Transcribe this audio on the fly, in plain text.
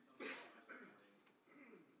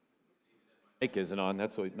Mic isn't on.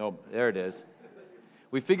 No, there it is.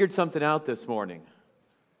 We figured something out this morning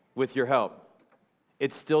with your help.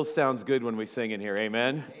 It still sounds good when we sing in here.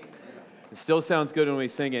 Amen? It still sounds good when we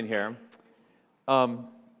sing in here. I'm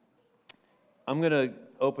going to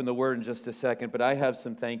open the word in just a second, but I have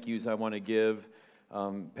some thank yous I want to give.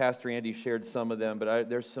 Pastor Andy shared some of them, but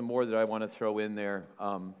there's some more that I want to throw in there.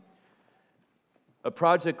 A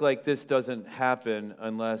project like this doesn't happen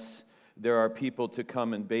unless there are people to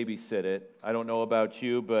come and babysit it. I don't know about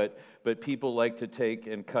you, but people like to take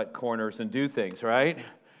and cut corners and do things, right?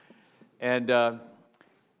 And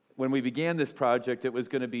when we began this project, it was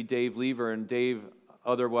going to be Dave Lever, and Dave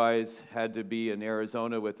otherwise had to be in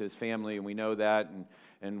Arizona with his family, and we know that,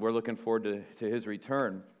 and we're looking forward to his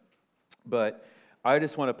return. But I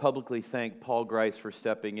just want to publicly thank Paul Grice for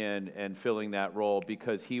stepping in and filling that role,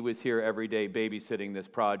 because he was here every day babysitting this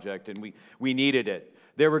project, and we needed it.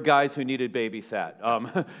 There were guys who needed babysat,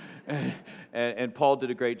 and Paul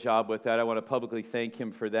did a great job with that. I want to publicly thank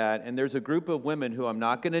him for that. And there's a group of women who I'm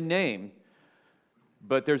not going to name,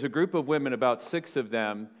 but there's a group of women, about 6 of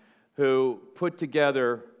them, who put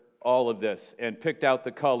together all of this and picked out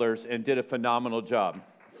the colors and did a phenomenal job.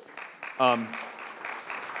 I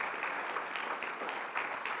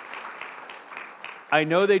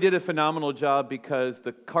know they did a phenomenal job because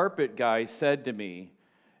the carpet guy said to me,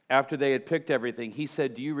 after they had picked everything, he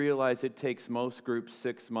said, "Do you realize it takes most groups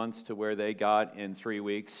 6 months to where they got in 3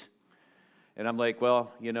 weeks?" And I'm like,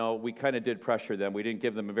 well, we kind of did pressure them. We didn't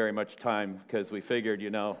give them very much time because we figured,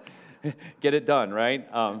 get it done, right?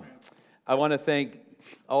 I want to thank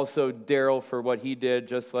also Daryl for what he did,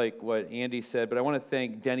 just like what Andy said. But I want to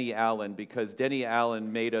thank Denny Allen, because Denny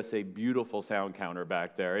Allen made us a beautiful sound counter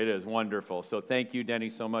back there. It is wonderful. So thank you, Denny,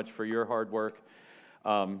 so much for your hard work.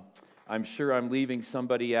 I'm sure I'm leaving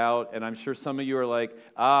somebody out, and I'm sure some of you are like,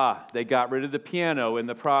 they got rid of the piano in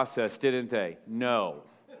the process, didn't they? No.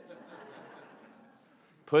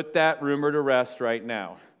 Put that rumor to rest right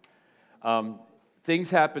now.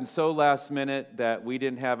 Things happened so last minute that we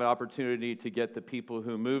didn't have an opportunity to get the people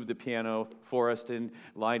who moved the piano for us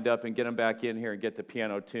lined up and get them back in here and get the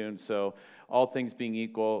piano tuned. So all things being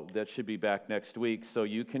equal, that should be back next week. So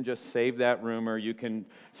you can just save that rumor. You can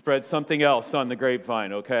spread something else on the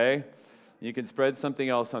grapevine, okay? You can spread something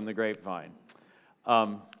else on the grapevine.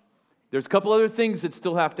 There's a couple other things that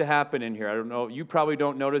still have to happen in here. I don't know, you probably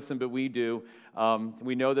don't notice them, but we do.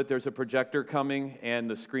 We know that there's a projector coming and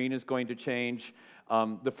the screen is going to change.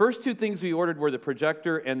 The first 2 things we ordered were the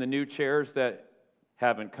projector and the new chairs that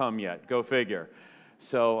haven't come yet. Go figure.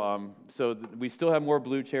 So we still have more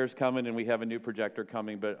blue chairs coming, and we have a new projector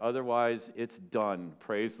coming, but otherwise it's done.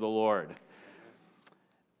 Praise the Lord.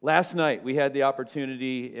 Last night we had the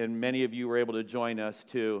opportunity, and many of you were able to join us,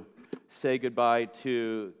 to say goodbye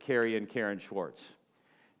to Carrie and Karen Schwartz.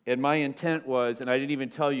 And my intent was, and I didn't even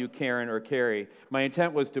tell you Karen or Carrie, my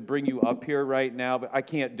intent was to bring you up here right now, but I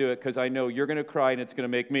can't do it because I know you're going to cry and it's going to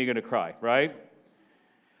make me going to cry, right?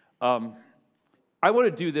 I want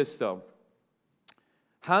to do this, though.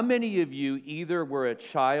 How many of you either were a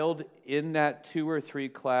child in that 2 or 3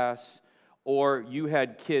 class, or you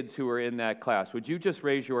had kids who were in that class? Would you just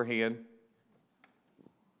raise your hand?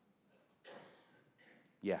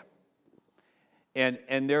 Yeah.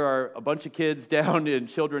 And there are a bunch of kids down in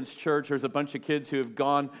Children's Church. There's a bunch of kids who have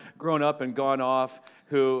grown up and gone off,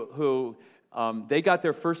 who they got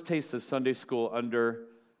their first taste of Sunday school under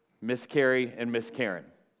Miss Carrie and Miss Karen.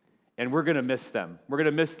 And we're going to miss them. We're going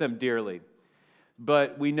to miss them dearly.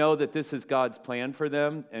 But we know that this is God's plan for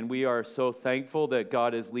them, and we are so thankful that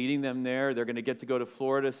God is leading them there. They're going to get to go to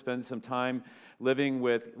Florida, spend some time living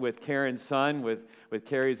with Karen's son, with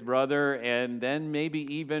Carrie's brother, and then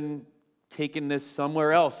maybe even taking this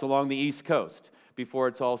somewhere else along the East Coast before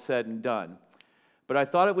it's all said and done. But I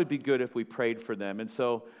thought it would be good if we prayed for them. And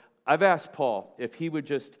so I've asked Paul if he would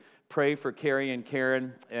just pray for Carrie and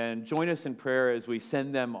Karen and join us in prayer as we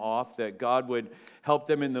send them off, that God would help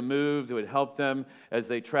them in the move, would help them as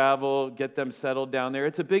they travel, get them settled down there.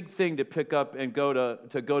 It's a big thing to pick up and go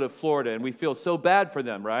to Florida, and we feel so bad for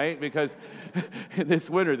them, right? Because this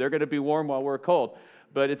winter they're going to be warm while we're cold.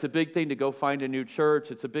 But it's a big thing to go find a new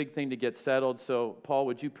church. It's a big thing to get settled. So, Paul,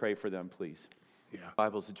 would you pray for them, please? Yeah.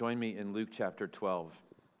 Bibles, join me in Luke chapter 12.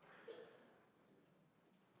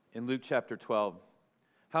 In Luke chapter 12.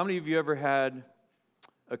 How many of you ever had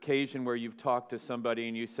occasion where you've talked to somebody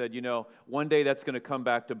and you said, one day that's going to come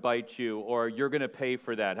back to bite you, or you're going to pay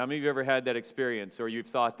for that? How many of you ever had that experience, or you've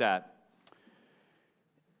thought that?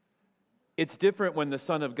 It's different when the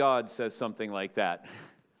Son of God says something like that.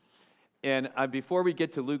 And before we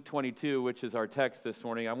get to Luke 22, which is our text this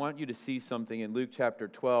morning, I want you to see something in Luke chapter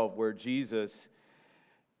 12 where Jesus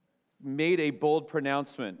made a bold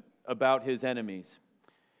pronouncement about his enemies.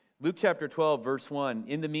 Luke chapter 12, verse 1,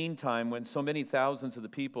 in the meantime, when so many thousands of the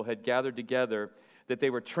people had gathered together that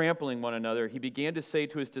they were trampling one another, he began to say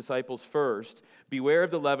to his disciples first, beware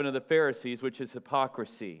of the leaven of the Pharisees, which is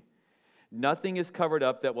hypocrisy. Nothing is covered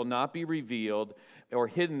up that will not be revealed, or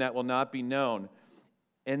hidden that will not be known.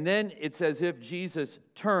 And then it's as if Jesus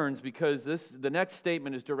turns, because the next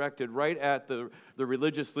statement is directed right at the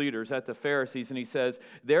religious leaders, at the Pharisees, and he says,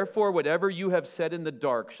 therefore, whatever you have said in the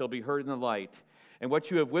dark shall be heard in the light, and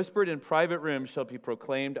what you have whispered in private rooms shall be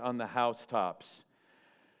proclaimed on the housetops.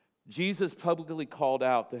 Jesus publicly called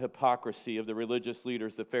out the hypocrisy of the religious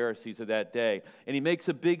leaders, the Pharisees of that day, and he makes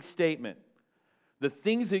a big statement. The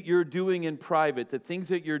things that you're doing in private, the things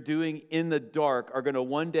that you're doing in the dark are going to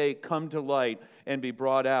one day come to light and be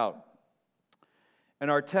brought out.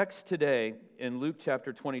 And our text today in Luke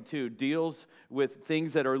chapter 22 deals with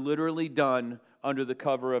things that are literally done under the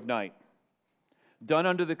cover of night. Done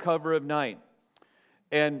under the cover of night.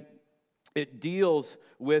 And it deals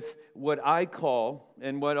with what I call,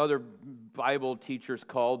 and what other Bible teachers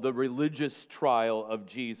call, the religious trial of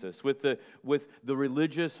Jesus, with the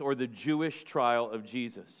religious or the Jewish trial of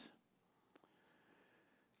Jesus.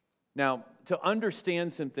 Now, to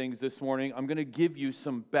understand some things this morning, I'm going to give you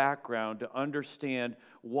some background to understand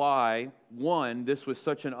why, one, this was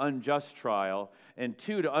such an unjust trial, and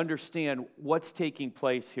two, to understand what's taking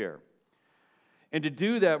place here. And to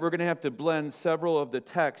do that, we're going to have to blend several of the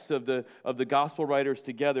texts of the gospel writers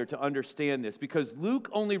together to understand this, because Luke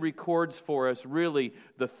only records for us really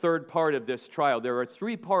the third part of this trial. There are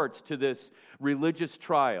three parts to this religious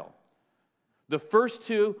trial. The first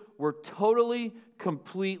two were totally,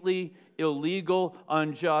 completely illegal,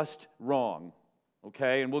 unjust, wrong.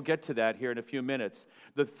 Okay, and we'll get to that here in a few minutes.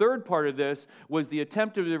 The third part of this was the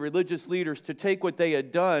attempt of the religious leaders to take what they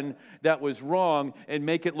had done that was wrong and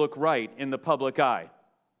make it look right in the public eye.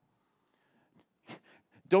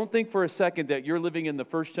 Don't think for a second that you're living in the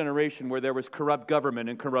first generation where there was corrupt government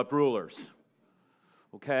and corrupt rulers.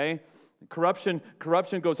 Okay? Corruption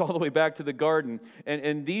goes all the way back to the garden.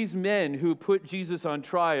 And these men who put Jesus on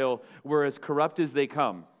trial were as corrupt as they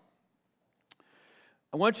come.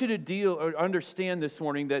 I want you to understand this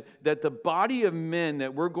morning that the body of men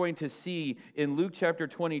that we're going to see in Luke chapter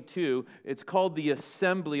 22, it's called the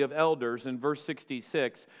assembly of elders in verse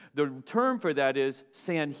 66. The term for that is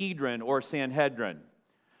Sanhedrin or Sanhedrin.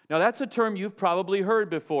 Now that's a term you've probably heard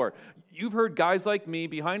before. You've heard guys like me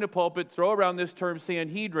behind a pulpit throw around this term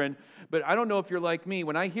Sanhedrin, but I don't know if you're like me.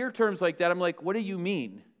 When I hear terms like that, I'm like, what do you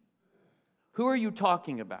mean? Who are you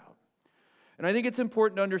talking about? And I think it's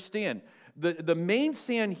important to understand. The main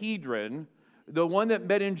Sanhedrin, the one that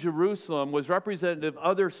met in Jerusalem, was representative of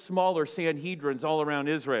other smaller Sanhedrins all around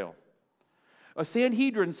Israel. A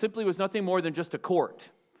Sanhedrin simply was nothing more than just a court.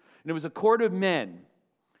 And it was a court of men.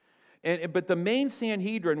 But the main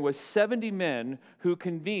Sanhedrin was 70 men who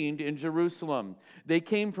convened in Jerusalem. They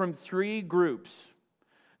came from three groups.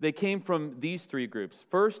 They came from these three groups.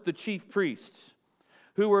 First, the chief priests,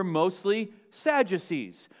 who were mostly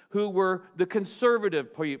Sadducees, who were the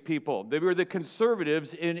conservative people. They were the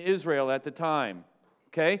conservatives in Israel at the time.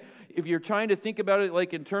 Okay? If you're trying to think about it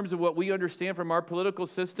like in terms of what we understand from our political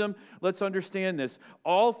system, let's understand this.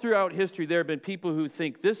 All throughout history, there have been people who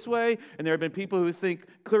think this way, and there have been people who think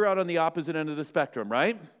clear out on the opposite end of the spectrum,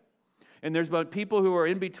 right? And there's been people who are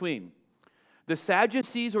in between. The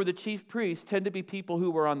Sadducees or the chief priests tend to be people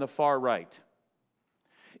who were on the far right.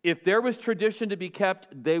 If there was tradition to be kept,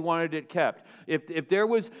 they wanted it kept. If there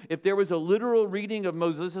was a literal reading of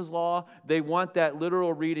Moses' law, they want that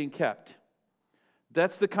literal reading kept.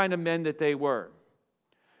 That's the kind of men that they were.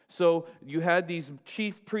 So you had these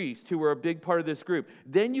chief priests who were a big part of this group.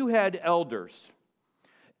 Then you had elders.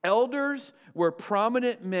 Elders were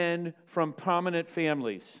prominent men from prominent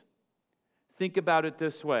families. Think about it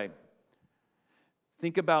this way.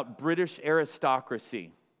 Think about British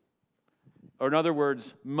aristocracy. Or in other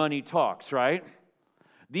words, money talks, right?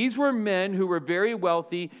 These were men who were very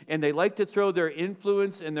wealthy, and they liked to throw their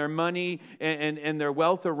influence and their money and their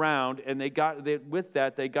wealth around, and with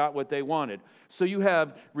that, they got what they wanted. So you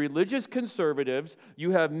have religious conservatives,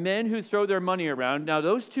 you have men who throw their money around. Now,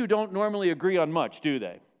 those two don't normally agree on much, do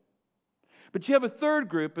they? But you have a third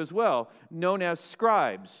group as well, known as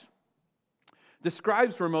scribes. The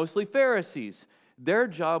scribes were mostly Pharisees. Their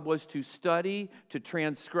job was to study, to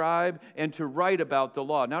transcribe, and to write about the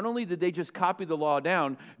law. Not only did they just copy the law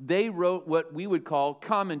down, they wrote what we would call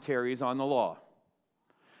commentaries on the law.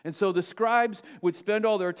 And so the scribes would spend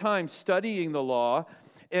all their time studying the law,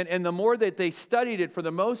 and the more that they studied it for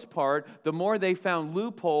the most part, the more they found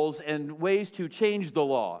loopholes and ways to change the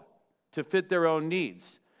law to fit their own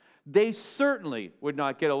needs. They certainly would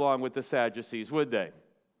not get along with the Sadducees, would they?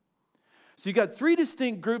 So you got three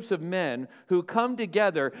distinct groups of men who come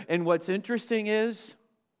together, and what's interesting is,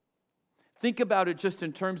 think about it just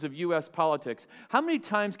in terms of U.S. politics. How many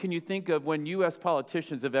times can you think of when U.S.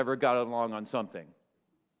 politicians have ever got along on something?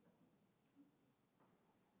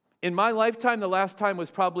 In my lifetime, the last time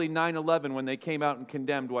was probably 9/11 when they came out and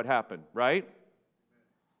condemned what happened, right?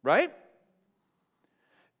 Right?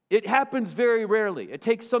 It happens very rarely. It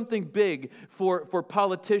takes something big for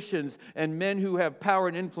politicians and men who have power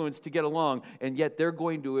and influence to get along, and yet they're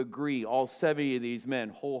going to agree, all 70 of these men,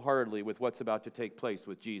 wholeheartedly with what's about to take place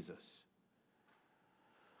with Jesus.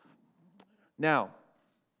 Now,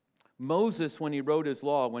 Moses, when he wrote his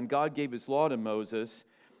law, when God gave his law to Moses,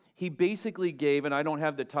 he basically gave, and I don't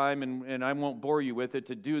have the time and I won't bore you with it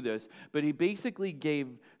to do this, but he basically gave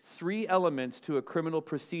three elements to a criminal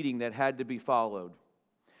proceeding that had to be followed.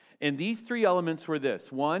 And these three elements were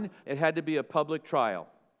this. One, it had to be a public trial.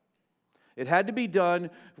 It had to be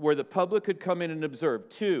done where the public could come in and observe.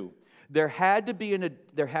 Two, there had to be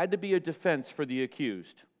a defense for the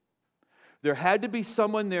accused. There had to be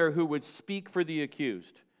someone there who would speak for the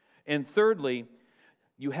accused. And thirdly,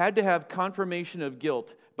 you had to have confirmation of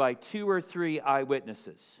guilt by 2 or 3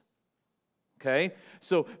 eyewitnesses. Okay?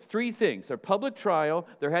 So 3 things. A public trial,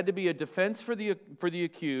 there had to be a defense for the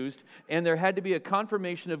accused, and there had to be a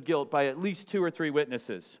confirmation of guilt by at least 2 or 3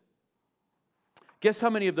 witnesses. Guess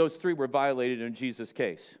how many of those 3 were violated in Jesus'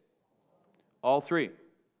 case? All 3.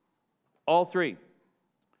 All 3.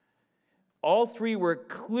 All 3 were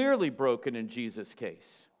clearly broken in Jesus'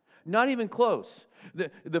 case. Not even close.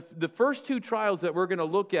 The first 2 trials that we're going to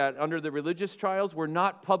look at under the religious trials were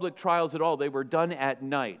not public trials at all. They were done at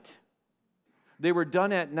night. They were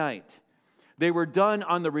done at night. They were done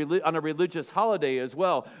on a religious holiday as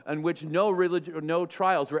well, on which no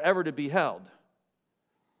trials were ever to be held.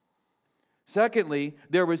 Secondly,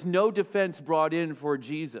 there was no defense brought in for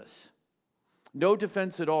Jesus. No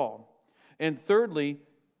defense at all. And thirdly,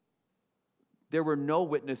 there were no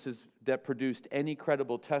witnesses that produced any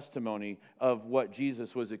credible testimony of what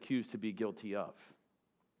Jesus was accused to be guilty of.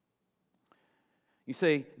 You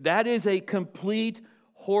say, that is a complete,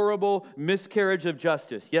 horrible miscarriage of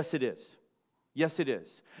justice. Yes, it is. Yes, it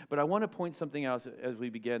is. But I want to point something out as we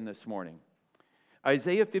begin this morning.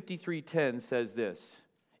 Isaiah 53:10 says this,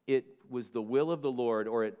 it was the will of the Lord,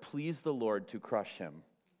 or it pleased the Lord to crush him.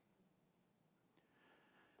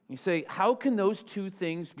 You say, how can those 2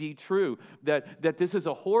 things be true? That this is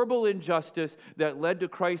a horrible injustice that led to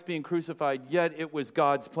Christ being crucified, yet it was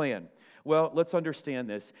God's plan. Well, let's understand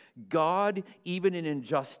this. God, even in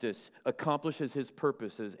injustice, accomplishes his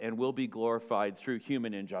purposes and will be glorified through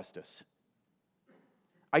human injustice.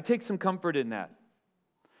 I take some comfort in that.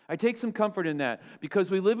 I take some comfort in that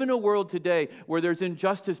because we live in a world today where there's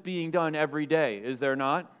injustice being done every day, is there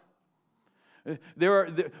not?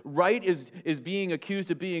 Right is being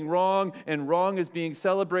accused of being wrong, and wrong is being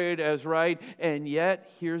celebrated as right. And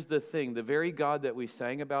yet, here's the thing. The very God that we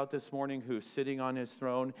sang about this morning, who's sitting on his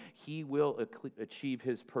throne, he will achieve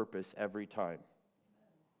his purpose every time.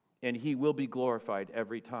 And he will be glorified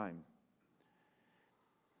every time.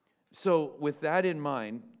 So, with that in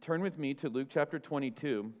mind, turn with me to Luke chapter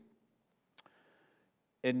 22.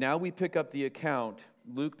 And now we pick up the account.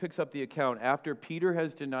 Luke picks up the account. After Peter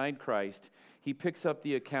has denied Christ, he picks up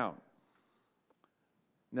the account.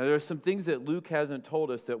 Now, there are some things that Luke hasn't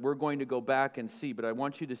told us that we're going to go back and see, but I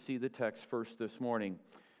want you to see the text first this morning.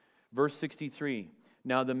 Verse 63,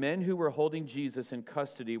 now the men who were holding Jesus in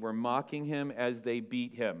custody were mocking him as they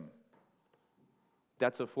beat him.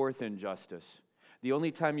 That's a 4th injustice. The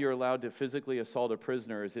only time you're allowed to physically assault a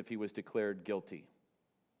prisoner is if he was declared guilty.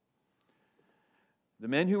 The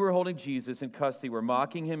men who were holding Jesus in custody were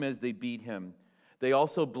mocking him as they beat him. They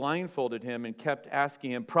also blindfolded him and kept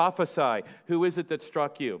asking him, prophesy, who is it that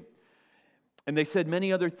struck you? And they said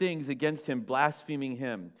many other things against him, blaspheming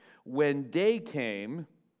him. When day came,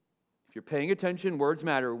 if you're paying attention, words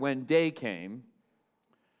matter. When day came,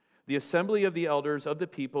 the assembly of the elders of the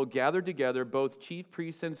people gathered together, both chief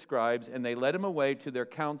priests and scribes, and they led him away to their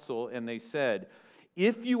council, and they said,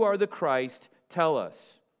 if you are the Christ, tell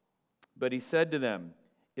us. But he said to them,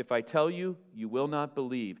 if I tell you, you will not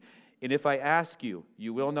believe. And if I ask you,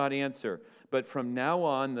 you will not answer. But from now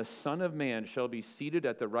on, the Son of Man shall be seated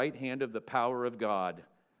at the right hand of the power of God.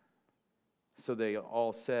 So they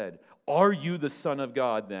all said, are you the Son of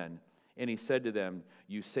God then? And he said to them,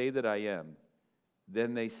 you say that I am.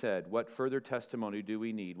 Then they said, what further testimony do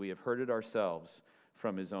we need? We have heard it ourselves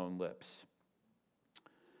from his own lips.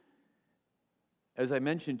 As I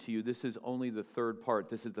mentioned to you, this is only the 3rd part.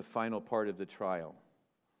 This is the final part of the trial.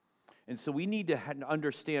 And so we need to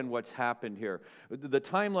understand what's happened here. The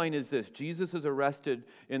timeline is this. Jesus is arrested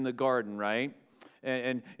in the garden, right?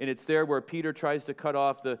 And it's there where Peter tries to cut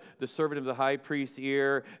off the servant of the high priest's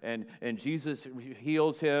ear, and Jesus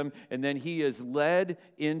heals him, and then he is led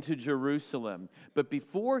into Jerusalem. But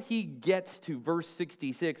before he gets to verse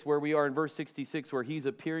 66, where we are in verse 66, where he's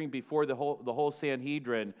appearing before the whole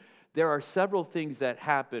Sanhedrin, there are several things that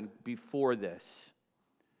happen before this.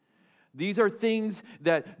 These are things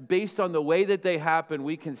that, based on the way that they happen,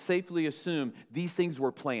 we can safely assume these things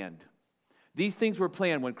were planned. These things were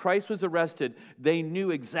planned. When Christ was arrested, they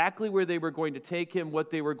knew exactly where they were going to take him,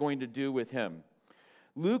 what they were going to do with him.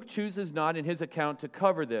 Luke chooses not in his account to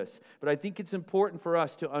cover this, but I think it's important for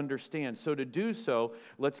us to understand. So to do so,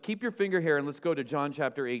 let's keep your finger here and let's go to John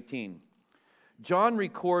chapter 18. John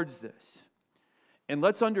records this. And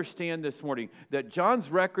let's understand this morning that John's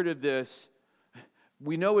record of this,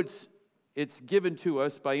 we know it's given to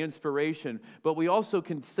us by inspiration, but we also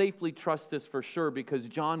can safely trust this for sure because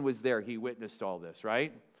John was there. He witnessed all this,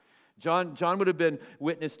 right? John would have been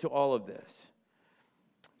witness to all of this.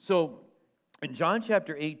 So in John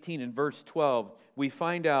chapter 18 and verse 12, we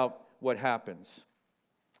find out what happens.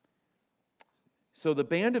 So the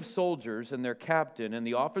band of soldiers and their captain and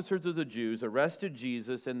the officers of the Jews arrested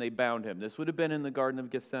Jesus and they bound him. This would have been in the Garden of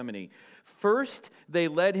Gethsemane. First, they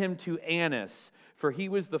led him to Annas, for he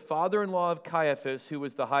was the father-in-law of Caiaphas, who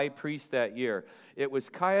was the high priest that year. It was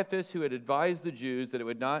Caiaphas who had advised the Jews that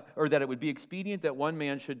it would be expedient that one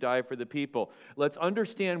man should die for the people. Let's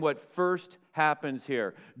understand what first happens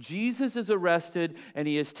here. Jesus is arrested and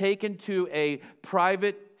he is taken to a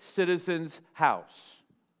private citizen's house.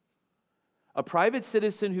 A private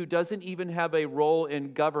citizen who doesn't even have a role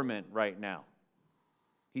in government right now.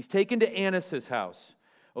 He's taken to Annas' house.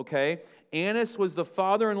 Okay? Annas was the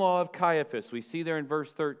father-in-law of Caiaphas. We see there in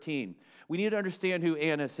verse 13. We need to understand who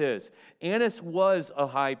Annas is. Annas was a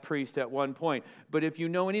high priest at one point, but if you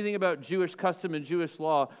know anything about Jewish custom and Jewish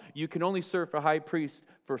law, you can only serve for high priest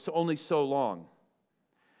for only so long.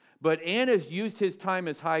 But Annas used his time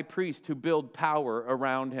as high priest to build power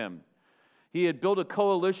around him. He had built a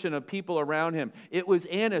coalition of people around him. It was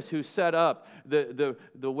Annas who set up the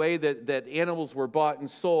way that animals were bought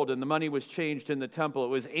and sold and the money was changed in the temple. It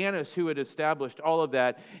was Annas who had established all of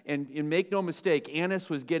that. And make no mistake, Annas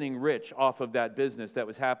was getting rich off of that business that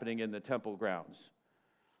was happening in the temple grounds.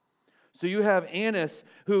 So you have Annas,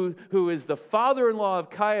 who is the father-in-law of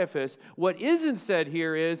Caiaphas. What isn't said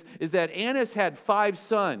here is that Annas had 5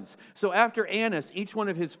 sons. So after Annas, each one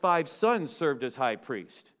of his 5 sons served as high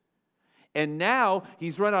priest. And now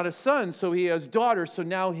he's run out of sons, so he has daughters. So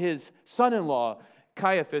now his son-in-law,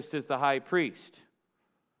 Caiaphas, is the high priest.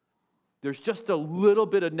 There's just a little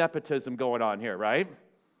bit of nepotism going on here, right?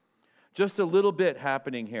 Just a little bit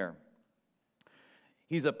happening here.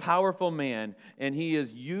 He's a powerful man, and he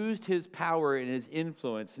has used his power and his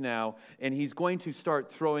influence now, and he's going to start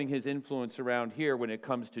throwing his influence around here when it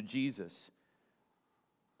comes to Jesus.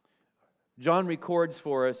 John records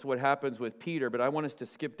for us what happens with Peter, but I want us to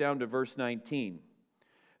skip down to verse 19.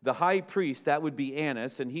 The high priest, that would be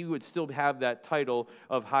Annas, and he would still have that title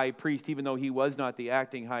of high priest, even though he was not the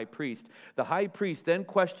acting high priest. The high priest then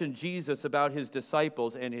questioned Jesus about his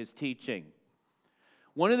disciples and his teaching.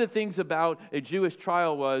 One of the things about a Jewish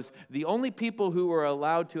trial was the only people who were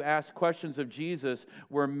allowed to ask questions of Jesus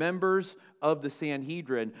were members of the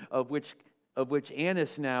Sanhedrin, of which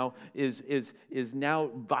Annas now is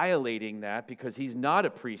now violating that because he's not a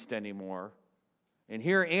priest anymore. And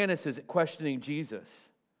here Annas is questioning Jesus.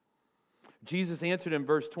 Jesus answered in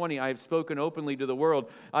verse 20, I have spoken openly to the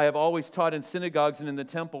world. I have always taught in synagogues and in the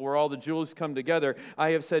temple where all the Jews come together. I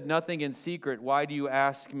have said nothing in secret. Why do you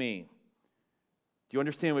ask me? Do you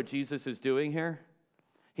understand what Jesus is doing here?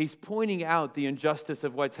 He's pointing out the injustice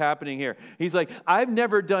of what's happening here. He's like, I've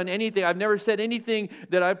never done anything. I've never said anything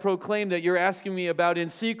that I proclaim that you're asking me about in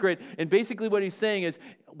secret. And basically what he's saying is,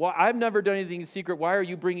 well, I've never done anything in secret. Why are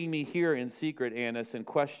you bringing me here in secret, Annas, and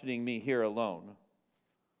questioning me here alone?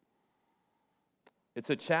 It's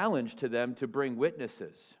a challenge to them to bring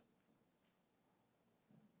witnesses.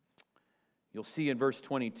 You'll see in verse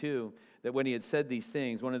 22 that when he had said these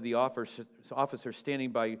things, one of the officers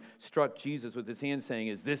standing by struck Jesus with his hand, saying,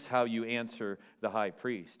 is this how you answer the high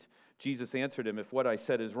priest? Jesus answered him, if what I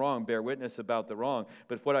said is wrong, bear witness about the wrong.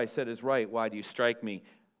 But if what I said is right, why do you strike me?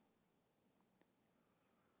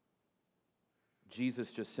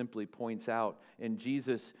 Jesus just simply points out, and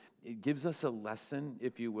Jesus gives us a lesson,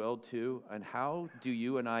 if you will, too, on how do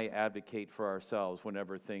you and I advocate for ourselves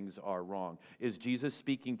whenever things are wrong. Is Jesus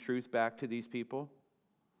speaking truth back to these people?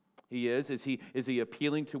 He is. Is he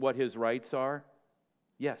appealing to what his rights are?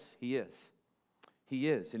 Yes, he is. He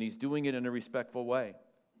is, and he's doing it in a respectful way.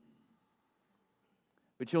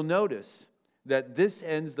 But you'll notice that this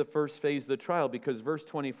ends the first phase of the trial, because verse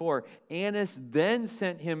 24, Annas then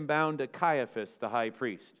sent him bound to Caiaphas, the high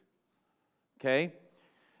priest. Okay?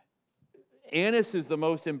 Annas is the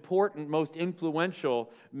most important, most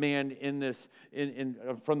influential man in this,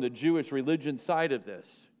 from the Jewish religion side of this.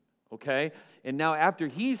 Okay? And now after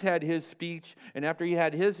he's had his speech and after he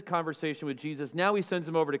had his conversation with Jesus, now he sends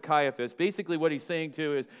him over to Caiaphas. Basically what he's saying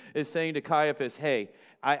is saying to Caiaphas, hey,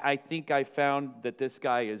 I think I found that this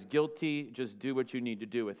guy is guilty. Just do what you need to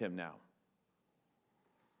do with him now.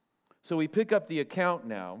 So we pick up the account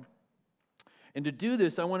now. And to do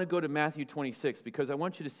this, I want to go to Matthew 26, because I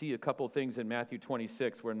want you to see a couple things in Matthew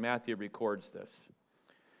 26 where Matthew records this.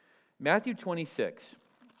 Matthew 26.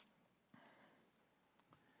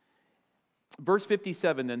 Verse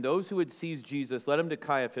 57, then those who had seized Jesus led him to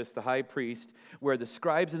Caiaphas, the high priest, where the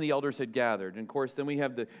scribes and the elders had gathered. And of course, then we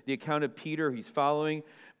have the account of Peter, he's following.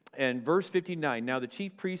 And verse 59, now the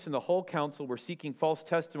chief priests and the whole council were seeking false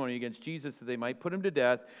testimony against Jesus that they might put him to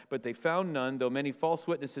death, but they found none, though many false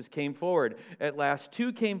witnesses came forward. At last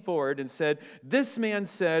 2 came forward and said, this man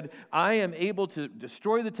said, I am able to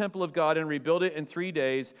destroy the temple of God and rebuild it in 3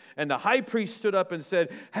 days. And the high priest stood up and said,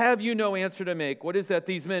 have you no answer to make? What is that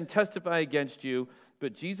these men testify against you?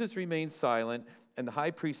 But Jesus remained silent. And the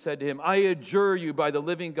high priest said to him, I adjure you by the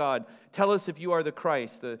living God, tell us if you are the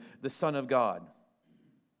Christ, the Son of God.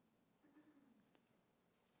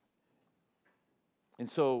 And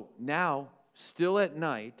so now, still at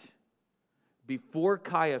night, before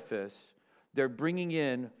Caiaphas, they're bringing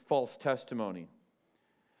in false testimony.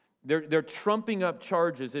 They're trumping up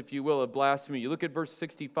charges, if you will, of blasphemy. You look at verse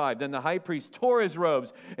 65. Then the high priest tore his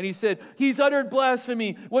robes, and he said, he's uttered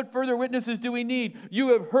blasphemy. What further witnesses do we need?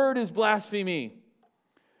 You have heard his blasphemy.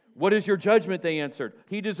 What is your judgment? They answered.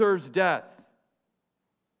 He deserves death.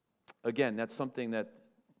 Again, that's something that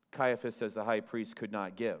Caiaphas, as the high priest, could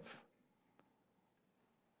not give.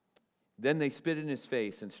 Then they spit in his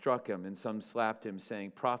face and struck him, and some slapped him,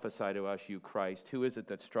 saying, prophesy to us, you Christ. Who is it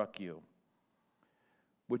that struck you?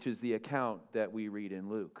 Which is the account that we read in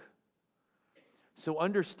Luke. So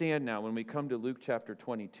understand now, when we come to Luke chapter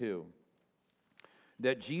 22,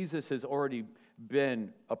 that Jesus has already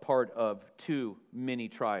been a part of 2 mini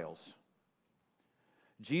trials.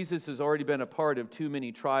 Jesus has already been a part of 2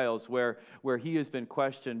 mini trials where he has been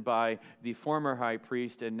questioned by the former high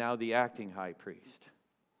priest and now the acting high priest.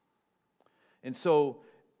 And so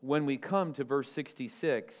when we come to verse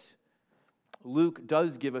 66, Luke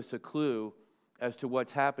does give us a clue as to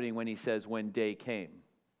what's happening when he says, when day came.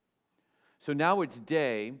 So now it's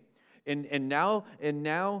day, and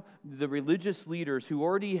now the religious leaders who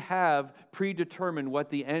already have predetermined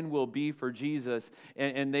what the end will be for Jesus,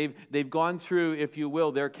 and they've gone through, if you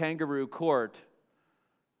will, their kangaroo court.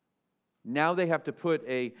 Now they have to put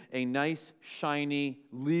a nice, shiny,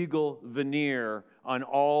 legal veneer on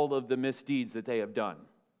all of the misdeeds that they have done.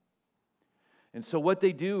 And so what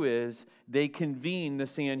they do is they convene the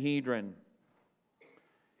Sanhedrin.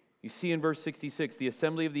 You see in verse 66, the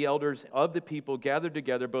assembly of the elders of the people gathered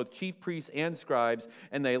together, both chief priests and scribes,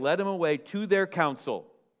 and they led him away to their council.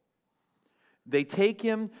 They take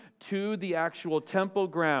him to the actual temple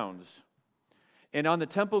grounds. And on the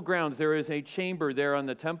temple grounds, there is a chamber there on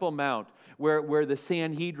the Temple Mount where the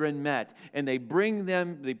Sanhedrin met. And they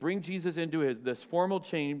bring Jesus into this formal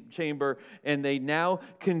chamber, and they now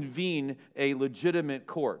convene a legitimate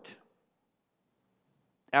court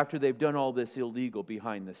after they've done all this illegal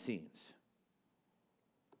behind the scenes.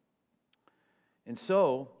 And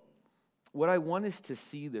so, what I want us to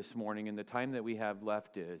see this morning in the time that we have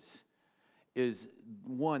left is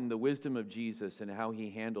one, the wisdom of Jesus and how he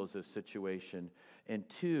handles this situation. And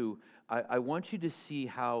 2, I want you to see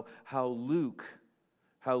how Luke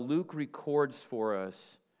records for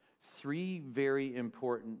us 3 very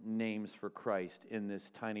important names for Christ in this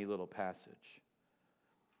tiny little passage.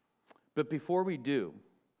 But before we do,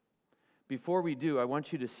 I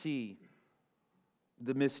want you to see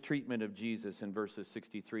the mistreatment of Jesus in verses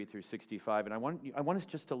 63 through 65. And I want us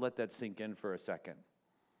just to let that sink in for a second.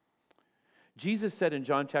 Jesus said in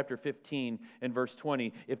John chapter 15 and verse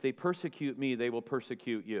 20, if they persecute me, they will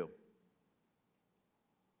persecute you.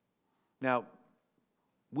 Now,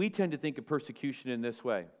 we tend to think of persecution in this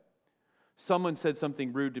way. Someone said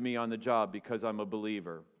something rude to me on the job because I'm a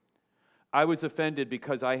believer. I was offended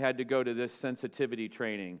because I had to go to this sensitivity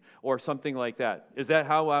training or something like that. Is that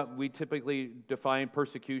how we typically define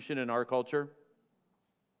persecution in our culture?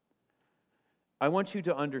 I want you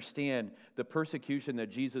to understand the persecution that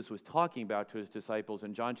Jesus was talking about to his disciples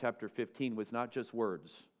in John chapter 15 was not just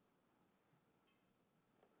words.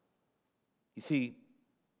 You see,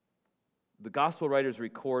 the gospel writers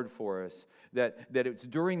record for us that it's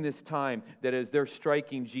during this time that as they're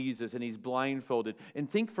striking Jesus and he's blindfolded, and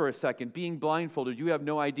think for a second, being blindfolded, you have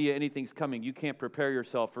no idea anything's coming. You can't prepare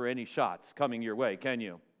yourself for any shots coming your way, can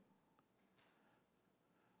you?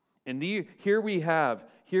 And here we have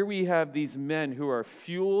these men who are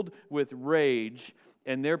fueled with rage,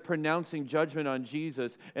 and they're pronouncing judgment on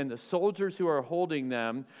Jesus, and the soldiers who are holding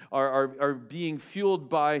them are being fueled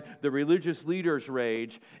by the religious leaders'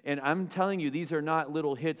 rage. And I'm telling you, these are not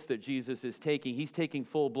little hits that Jesus is taking. He's taking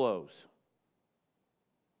full blows.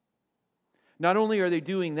 Not only are they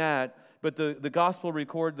doing that, but the Gospels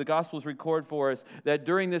record for us that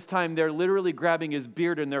during this time, they're literally grabbing his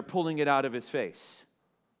beard and they're pulling it out of his face.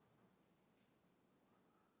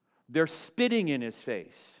 They're spitting in his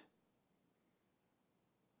face.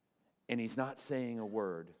 And he's not saying a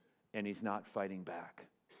word, and he's not fighting back.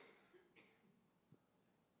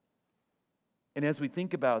 And as we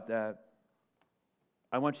think about that,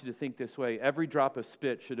 I want you to think this way. Every drop of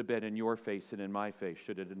spit should have been in your face and in my face,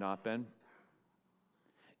 should it have not been?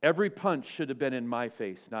 Every punch should have been in my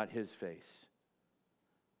face, not his face.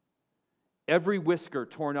 Every whisker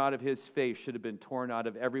torn out of his face should have been torn out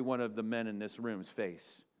of every one of the men in this room's face,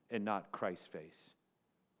 and not Christ's face.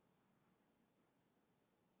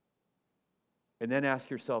 And then ask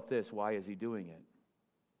yourself this, why is he doing it?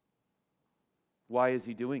 Why is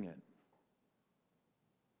he doing it?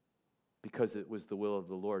 Because it was the will of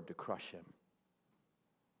the Lord to crush him.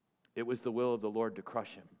 It was the will of the Lord to crush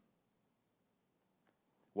him.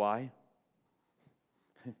 Why?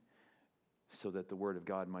 So that the word of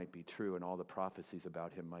God might be true and all the prophecies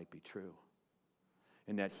about him might be true.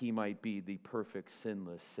 And that he might be the perfect,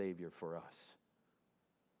 sinless Savior for us.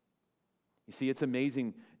 You see, it's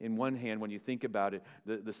amazing in one hand when you think about it,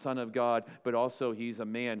 the Son of God, but also he's a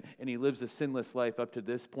man, and he lives a sinless life up to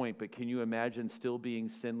this point, but can you imagine still being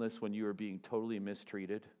sinless when you are being totally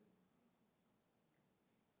mistreated?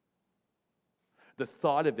 The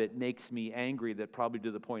thought of it makes me angry, that probably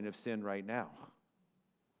to the point of sin right now.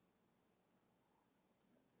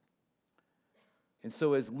 And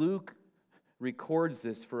so as Luke records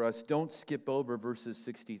this for us, don't skip over verses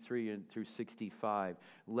 63 and through 65.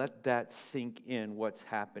 Let that sink in what's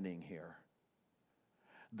happening here.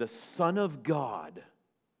 The Son of God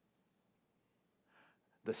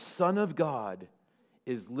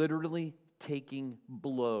is literally taking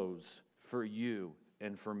blows for you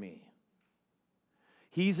and for me.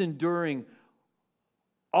 He's enduring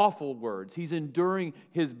awful words. He's enduring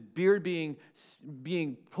his beard being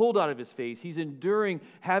pulled out of his face. He's enduring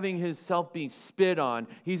having himself being spit on.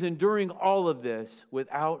 He's enduring all of this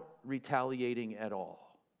without retaliating at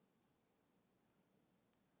all.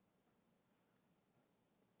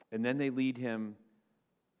 And then they lead him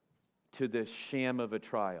to this sham of a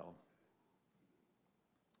trial.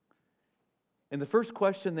 And the first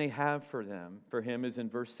question they have for him is in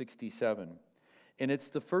verse 67. And it's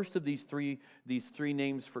the first of these three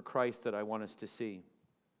names for Christ that I want us to see.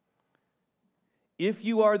 If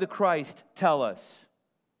you are the Christ, tell us.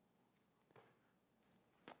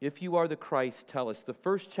 If you are the Christ, tell us. The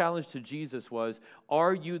first challenge to Jesus was,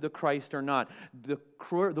 are you the Christ or not? The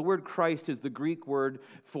word Christ is the Greek word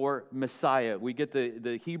for Messiah. We get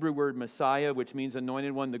the Hebrew word Messiah, which means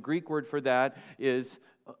anointed one. The Greek word for that is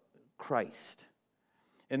Christ.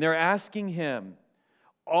 And they're asking him,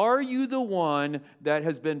 are you the one that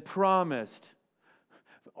has been promised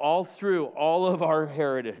all through all of our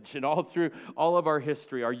heritage and all through all of our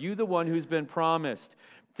history? Are you the one who's been promised?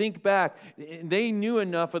 Think back. They knew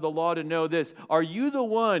enough of the law to know this. Are you the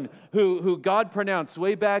one who God pronounced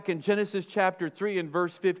way back in Genesis chapter 3 and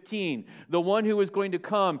verse 15? The one who is going to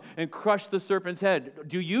come and crush the serpent's head.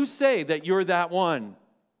 Do you say that you're that one?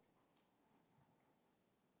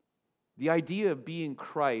 The idea of being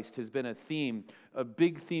Christ has been a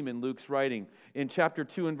big theme in Luke's writing. In chapter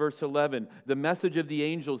 2 and verse 11, the message of the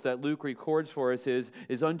angels that Luke records for us is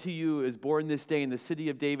unto you is born this day in the city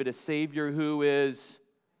of David a Savior who is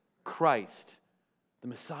Christ, the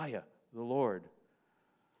Messiah, the Lord.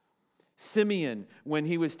 Simeon, when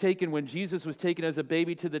Jesus was taken as a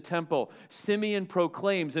baby to the temple, Simeon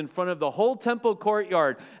proclaims in front of the whole temple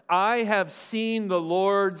courtyard, I have seen the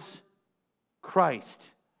Lord's Christ.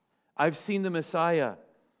 I've seen the Messiah.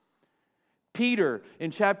 Peter, in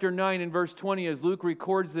chapter 9 and verse 20, as Luke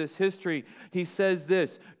records this history, he says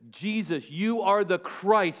this, Jesus, you are the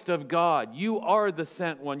Christ of God. You are the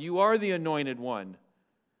sent one. You are the anointed one.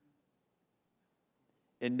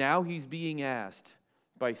 And now he's being asked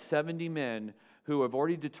by 70 men who have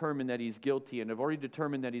already determined that he's guilty and have already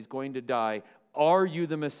determined that he's going to die, are you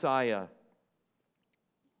the Messiah?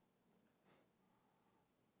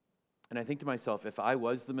 And I think to myself, if I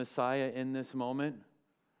was the Messiah in this moment,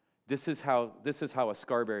 this is how a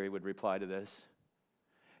Scarberry would reply to this.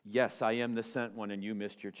 Yes, I am the sent one, and you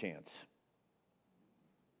missed your chance.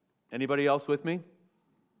 Anybody else with me?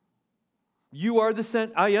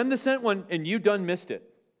 I am the sent one, and you done missed it.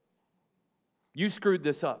 You screwed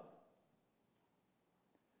this up.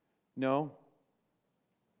 No,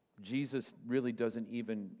 Jesus really doesn't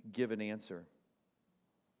even give an answer.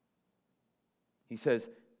 He says,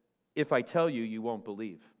 if I tell you, you won't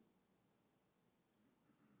believe.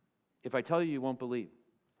 If I tell you, you won't believe.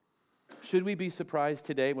 Should we be surprised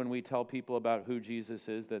today when we tell people about who Jesus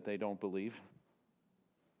is that they don't believe?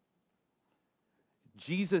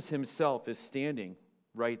 Jesus himself is standing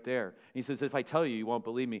right there. He says, if I tell you, you won't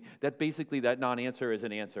believe me. That non-answer is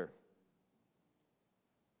an answer.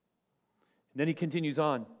 And then he continues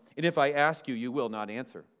on. And if I ask you, you will not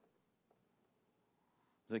answer.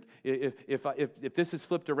 Like, if this is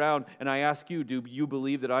flipped around and I ask you, do you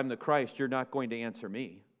believe that I'm the Christ? You're not going to answer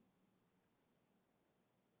me.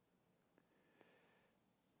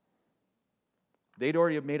 They'd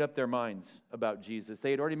already made up their minds about Jesus.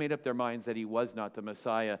 They had already made up their minds that he was not the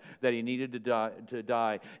Messiah, that he needed to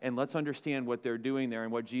die. And let's understand what they're doing there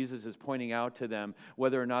and what Jesus is pointing out to them,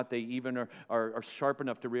 whether or not they even are sharp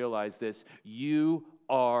enough to realize this. You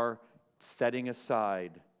are setting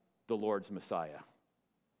aside the Lord's Messiah.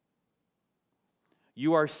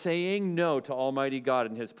 You are saying no to Almighty God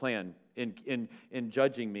and his plan in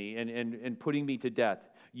judging me and putting me to death.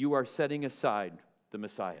 You are setting aside the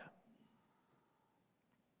Messiah.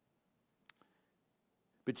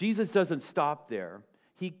 But Jesus doesn't stop there.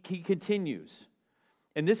 He continues.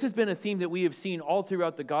 And this has been a theme that we have seen all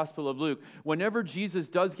throughout the Gospel of Luke. Whenever Jesus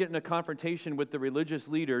does get in a confrontation with the religious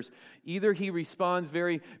leaders, either he responds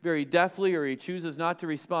very, very deftly or he chooses not to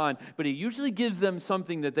respond, but he usually gives them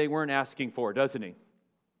something that they weren't asking for, doesn't he?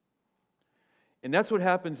 And that's what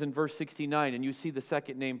happens in verse 69. And you see the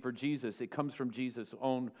second name for Jesus. It comes from Jesus'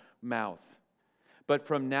 own mouth. But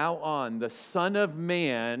from now on, the Son of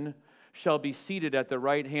Man shall be seated at the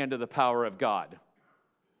right hand of the power of God.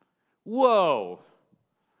 Whoa!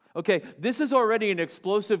 Okay, this is already an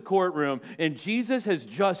explosive courtroom, and Jesus has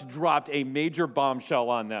just dropped a major bombshell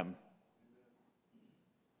on them.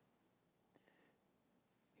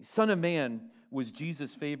 Son of Man was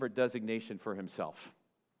Jesus' favorite designation for himself.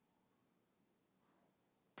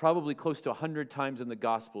 Probably close to 100 times in the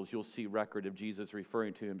Gospels, you'll see record of Jesus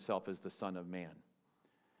referring to himself as the Son of Man.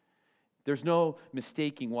 There's no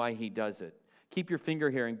mistaking why he does it. Keep your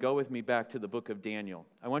finger here and go with me back to the book of Daniel.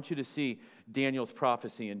 I want you to see Daniel's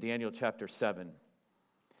prophecy in Daniel chapter 7.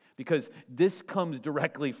 Because this comes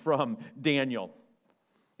directly from Daniel.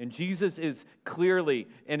 And Jesus is clearly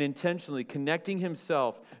and intentionally connecting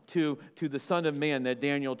himself to the Son of Man that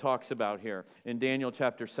Daniel talks about here in Daniel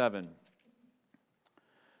chapter 7.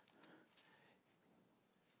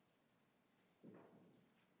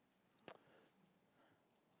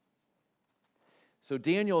 So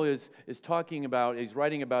Daniel is writing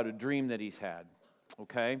about a dream that he's had,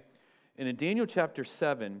 okay? And in Daniel chapter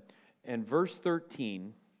 7 and verse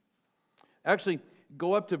 13, actually,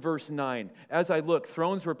 go up to verse 9. As I look,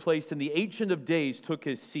 thrones were placed and the Ancient of Days took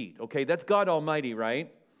his seat, okay? That's God Almighty, right?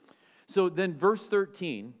 So then verse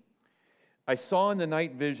 13, I saw in the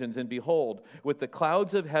night visions, and behold, with the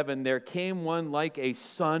clouds of heaven there came one like a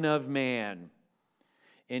son of man.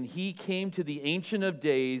 And he came to the Ancient of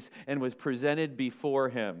Days and was presented before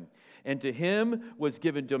him. And to him was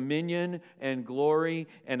given dominion and glory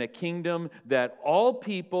and a kingdom that all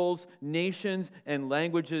peoples, nations, and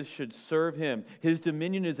languages should serve him. His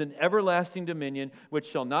dominion is an everlasting dominion which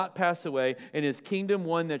shall not pass away, and his kingdom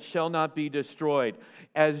one that shall not be destroyed.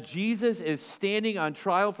 As Jesus is standing on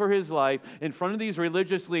trial for his life in front of these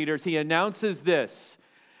religious leaders, he announces this: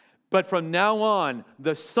 but from now on,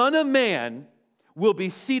 the Son of Man will be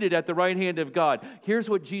seated at the right hand of God. Here's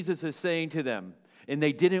what Jesus is saying to them, and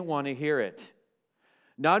they didn't want to hear it.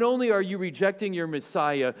 Not only are you rejecting your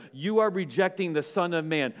Messiah, you are rejecting the Son of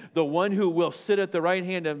Man, the one who will sit at the right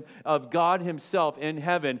hand of God himself in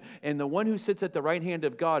heaven. And the one who sits at the right hand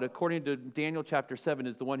of God, according to Daniel chapter 7,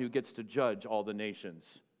 is the one who gets to judge all the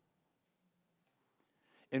nations.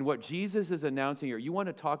 And what Jesus is announcing here, you want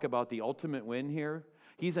to talk about the ultimate win here?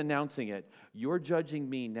 He's announcing it. You're judging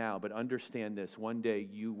me now, but understand this. One day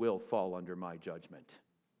you will fall under my judgment.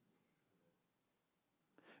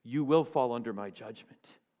 You will fall under my judgment.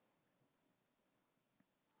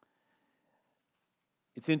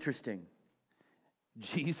 It's interesting.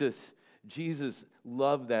 Jesus Jesus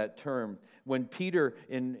loved that term. When Peter,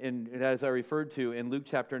 as I referred to in Luke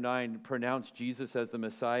chapter 9, pronounced Jesus as the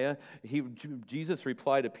Messiah, Jesus'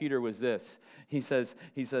 reply to Peter was this. He says,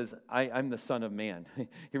 I'm the Son of Man.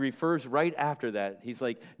 He refers right after that. He's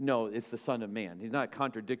like, no, it's the Son of Man. He's not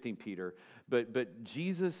contradicting Peter, but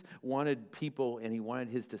Jesus wanted people and he wanted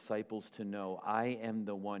his disciples to know, I am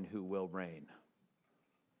the one who will reign.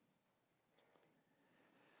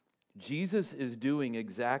 Jesus is doing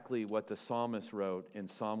exactly what the psalmist wrote in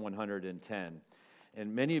Psalm 110.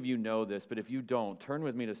 And many of you know this, but if you don't, turn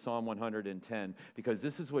with me to Psalm 110, because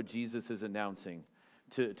this is what Jesus is announcing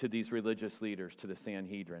to these religious leaders, to the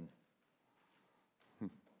Sanhedrin.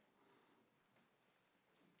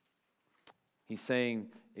 He's saying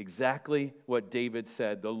exactly what David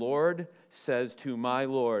said. The Lord says to my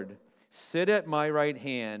Lord, sit at my right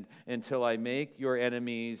hand until I make your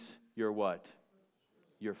enemies your what?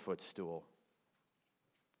 Your footstool.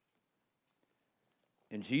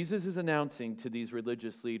 And Jesus is announcing to these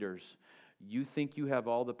religious leaders, you think you have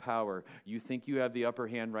all the power, you think you have the upper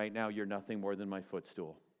hand right now, you're nothing more than my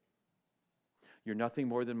footstool. You're nothing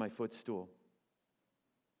more than my footstool.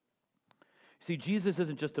 See, Jesus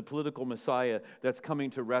isn't just a political Messiah that's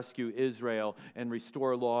coming to rescue Israel and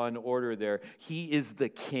restore law and order there. He is the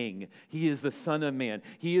King. He is the Son of Man.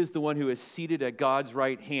 He is the one who is seated at God's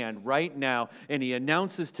right hand right now, and he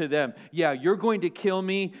announces to them, yeah, you're going to kill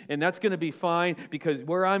me, and that's going to be fine, because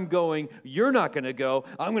where I'm going, you're not going to go.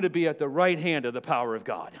 I'm going to be at the right hand of the power of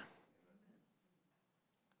God.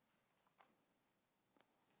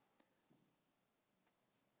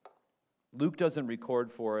 Luke doesn't record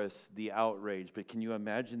for us the outrage, but can you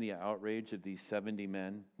imagine the outrage of these 70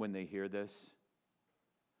 men when they hear this?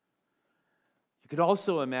 You could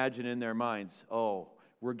also imagine in their minds, oh,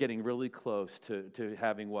 we're getting really close to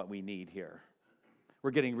having what we need here.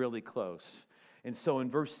 We're getting really close. And so in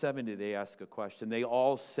verse 70, they ask a question. They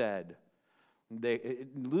all said,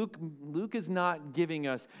 Luke is not giving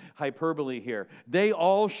us hyperbole here. They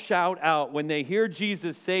all shout out when they hear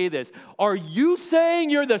Jesus say this, are you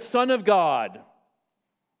saying you're the Son of God?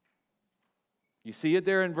 You see it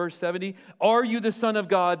there in verse 70? Are you the Son of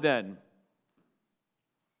God then?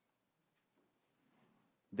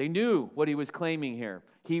 They knew what he was claiming here.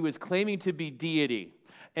 He was claiming to be deity.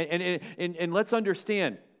 And let's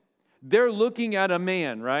understand, they're looking at a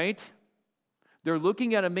man, right? They're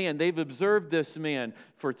looking at a man. They've observed this man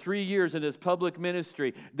for 3 years in his public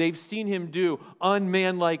ministry. They've seen him do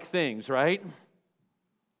unmanlike things, right?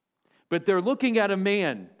 But they're looking at a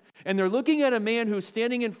man. And they're looking at a man who's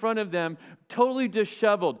standing in front of them, totally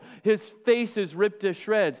disheveled. His face is ripped to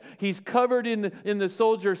shreds. He's covered in the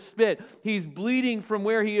soldier's spit. He's bleeding from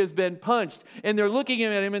where he has been punched. And they're looking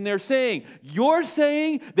at him and they're saying, you're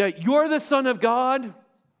saying that you're the Son of God?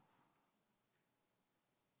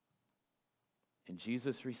 And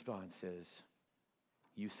Jesus' response is,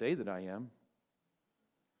 you say that I am.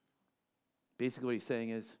 Basically what he's saying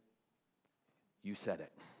is, you said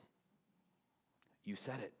it. You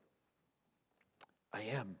said it. I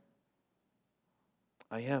am.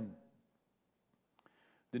 I am.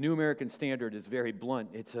 The New American Standard is very blunt.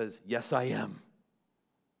 It says, yes, I am.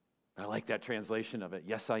 I like that translation of it.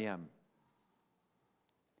 Yes, I am.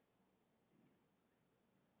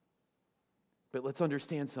 But let's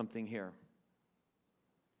understand something here.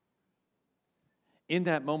 In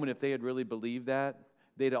that moment, if they had really believed that,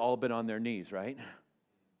 they'd have all been on their knees, right?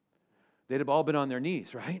 They'd have all been on their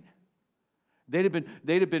knees, right? They'd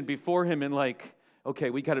have been before him and like, okay,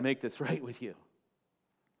 we got to make this right with you.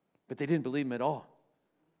 But they didn't believe him at all.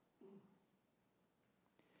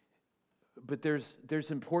 But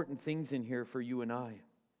there's important things in here for you and I.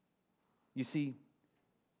 You see,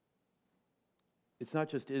 it's not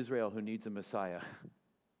just Israel who needs a Messiah.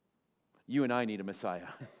 You and I need a Messiah.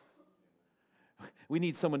 We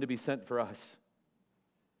need someone to be sent for us.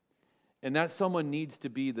 And that someone needs to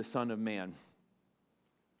be the Son of Man,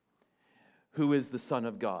 who is the Son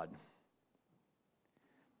of God.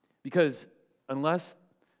 Because unless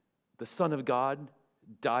the Son of God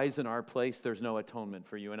dies in our place, there's no atonement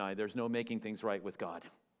for you and I. There's no making things right with God.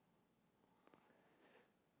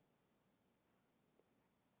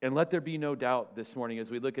 And let there be no doubt this morning as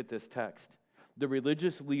we look at this text, the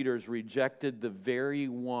religious leaders rejected the very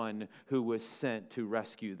one who was sent to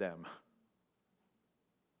rescue them.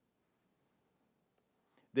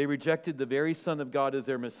 They rejected the very Son of God as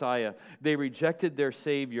their Messiah. They rejected their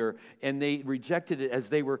Savior, and they rejected it as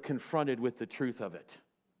they were confronted with the truth of it.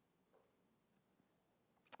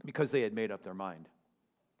 Because they had made up their mind.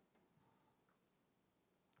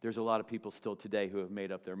 There's a lot of people still today who have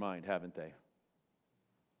made up their mind, haven't they?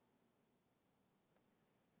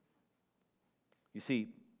 You see,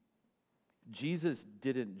 Jesus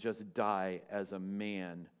didn't just die as a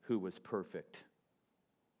man who was perfect.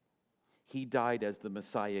 He died as the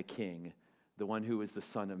Messiah King, the one who is the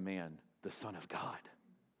Son of Man, the Son of God.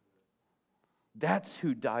 That's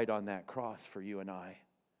who died on that cross for you and I.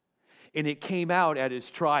 And it came out at his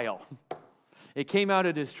trial. It came out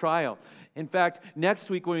at his trial. In fact, next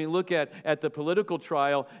week when we look at the political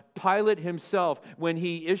trial, Pilate himself, when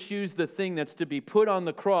he issues the thing that's to be put on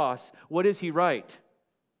the cross, what does he write?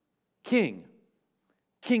 King.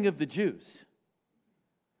 King of the Jews.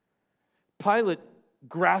 Pilate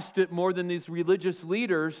grasped it more than these religious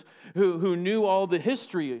leaders who knew all the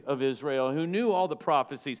history of Israel, who knew all the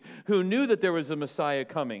prophecies, who knew that there was a Messiah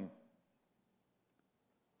coming.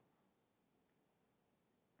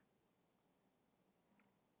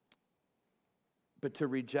 But to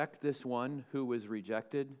reject this one who was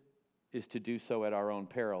rejected is to do so at our own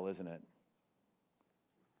peril, isn't it?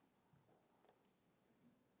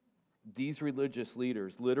 These religious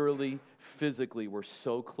leaders, literally, physically, were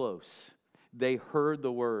so close. They heard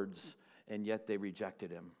the words, and yet they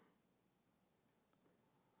rejected him.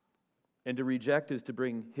 And to reject is to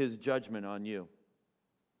bring his judgment on you.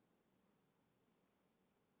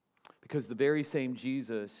 Because the very same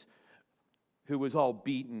Jesus who was all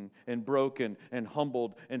beaten and broken and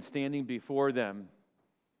humbled and standing before them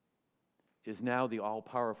is now the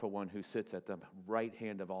all-powerful one who sits at the right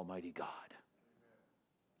hand of Almighty God,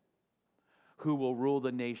 who will rule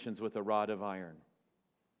the nations with a rod of iron.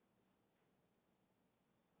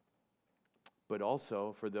 But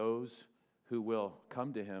also, for those who will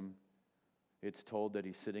come to him, it's told that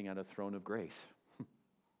he's sitting at a throne of grace.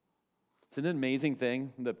 It's an amazing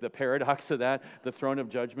thing, the paradox of that. The throne of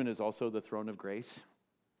judgment is also the throne of grace.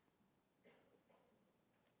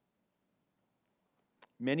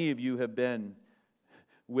 Many of you have been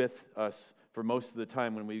with us for most of the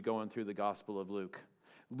time when we've gone through the Gospel of Luke.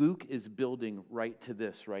 Luke is building right to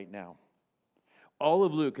this right now. All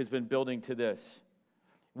of Luke has been building to this.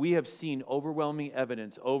 We have seen overwhelming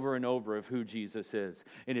evidence over and over of who Jesus is.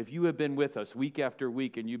 And if you have been with us week after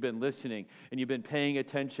week and you've been listening and you've been paying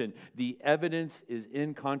attention, the evidence is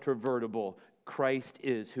incontrovertible. Christ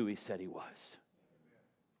is who he said he was.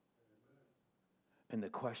 And the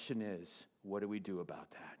question is, what do we do about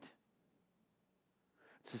that?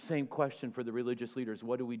 It's the same question for the religious leaders.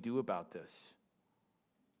 What do we do about this?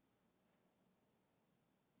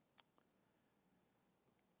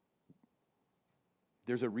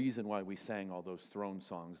 There's a reason why we sang all those throne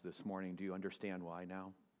songs this morning. Do you understand why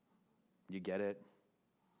now? You get it?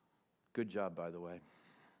 Good job, by the way.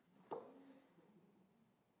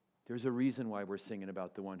 There's a reason why we're singing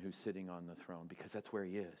about the one who's sitting on the throne, because that's where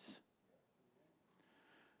he is.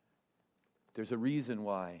 There's a reason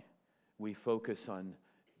why we focus on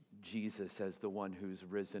Jesus as the one who's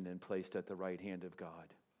risen and placed at the right hand of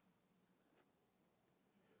God.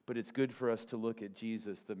 But it's good for us to look at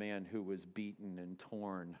Jesus, the man who was beaten and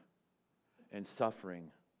torn and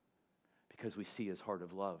suffering, because we see his heart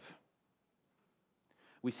of love.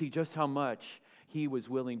 We see just how much he was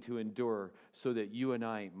willing to endure so that you and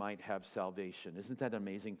I might have salvation. Isn't that an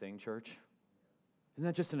amazing thing, church? Isn't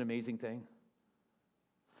that just an amazing thing?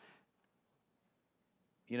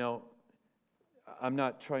 You know, I'm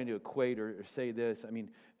not trying to equate or say this. I mean,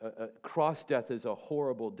 cross death is a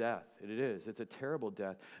horrible death. It is. It's a terrible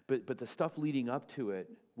death. But the stuff leading up to it,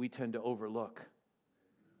 we tend to overlook.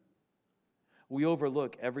 We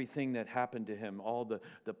overlook everything that happened to him, all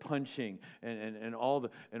the punching and all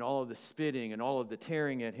of the spitting and all of the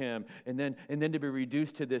tearing at him, and then to be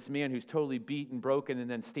reduced to this man who's totally beaten, broken, and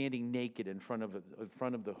then standing naked in front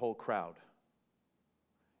of the whole crowd.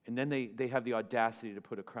 And then they have the audacity to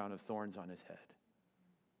put a crown of thorns on his head.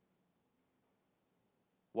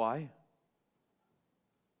 Why?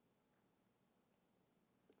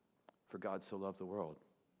 For God so loved the world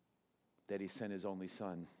that he sent his only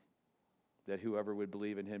Son, that whoever would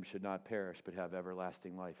believe in him should not perish but have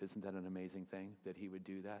everlasting life. Isn't that an amazing thing that he would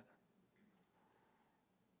do that?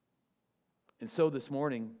 And so this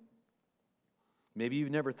morning, maybe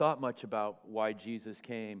you've never thought much about why Jesus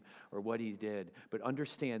came or what he did, but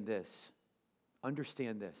understand this.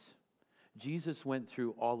 Understand this. Jesus went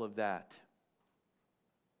through all of that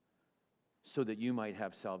so that you might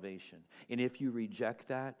have salvation. And if you reject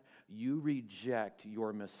that, you reject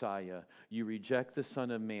your Messiah. You reject the Son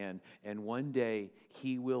of Man, and one day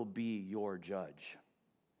he will be your judge.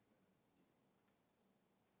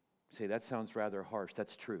 Say, that sounds rather harsh.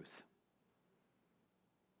 That's truth.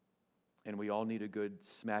 And we all need a good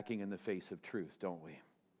smacking in the face of truth, don't we?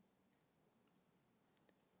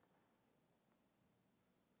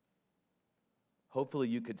 Hopefully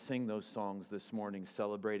you could sing those songs this morning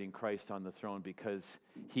celebrating Christ on the throne, because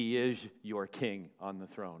he is your king on the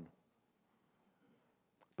throne.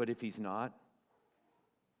 But if he's not,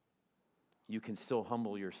 you can still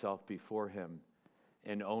humble yourself before him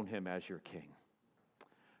and own him as your king.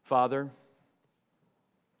 Father,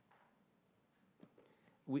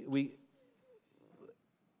 we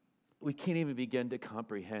can't even begin to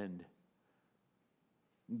comprehend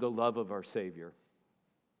the love of our Savior.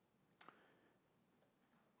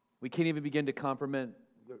 We can't even begin to comprehend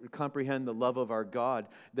the love of our God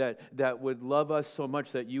that would love us so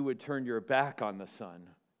much that you would turn your back on the Son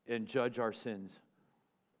and judge our sins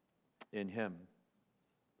in him.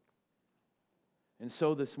 And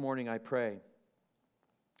so this morning I pray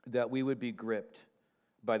that we would be gripped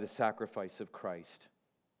by the sacrifice of Christ.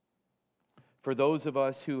 For those of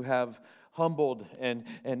us who have humbled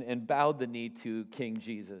and bowed the knee to King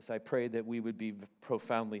Jesus, I pray that we would be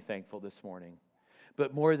profoundly thankful this morning.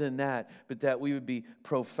 But more than that, but that we would be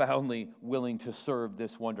profoundly willing to serve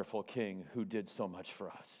this wonderful King who did so much for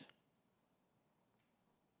us.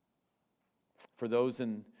 For those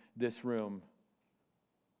in this room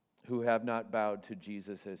who have not bowed to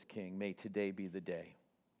Jesus as King, may today be the day.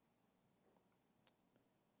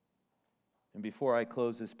 And before I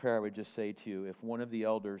close this prayer, I would just say to you, if one of the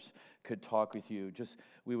elders could talk with you,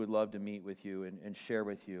 we would love to meet with you and share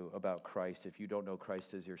with you about Christ if you don't know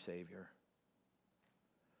Christ as your Savior.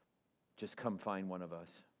 Just come find one of us.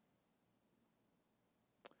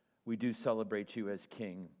 We do celebrate you as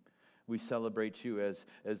King. We celebrate you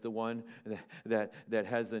as the one that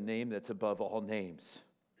has the name that's above all names.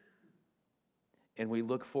 And we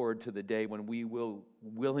look forward to the day when we will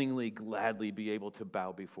willingly, gladly be able to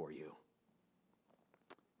bow before you.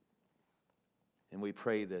 And we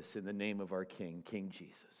pray this in the name of our King, King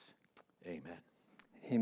Jesus. Amen.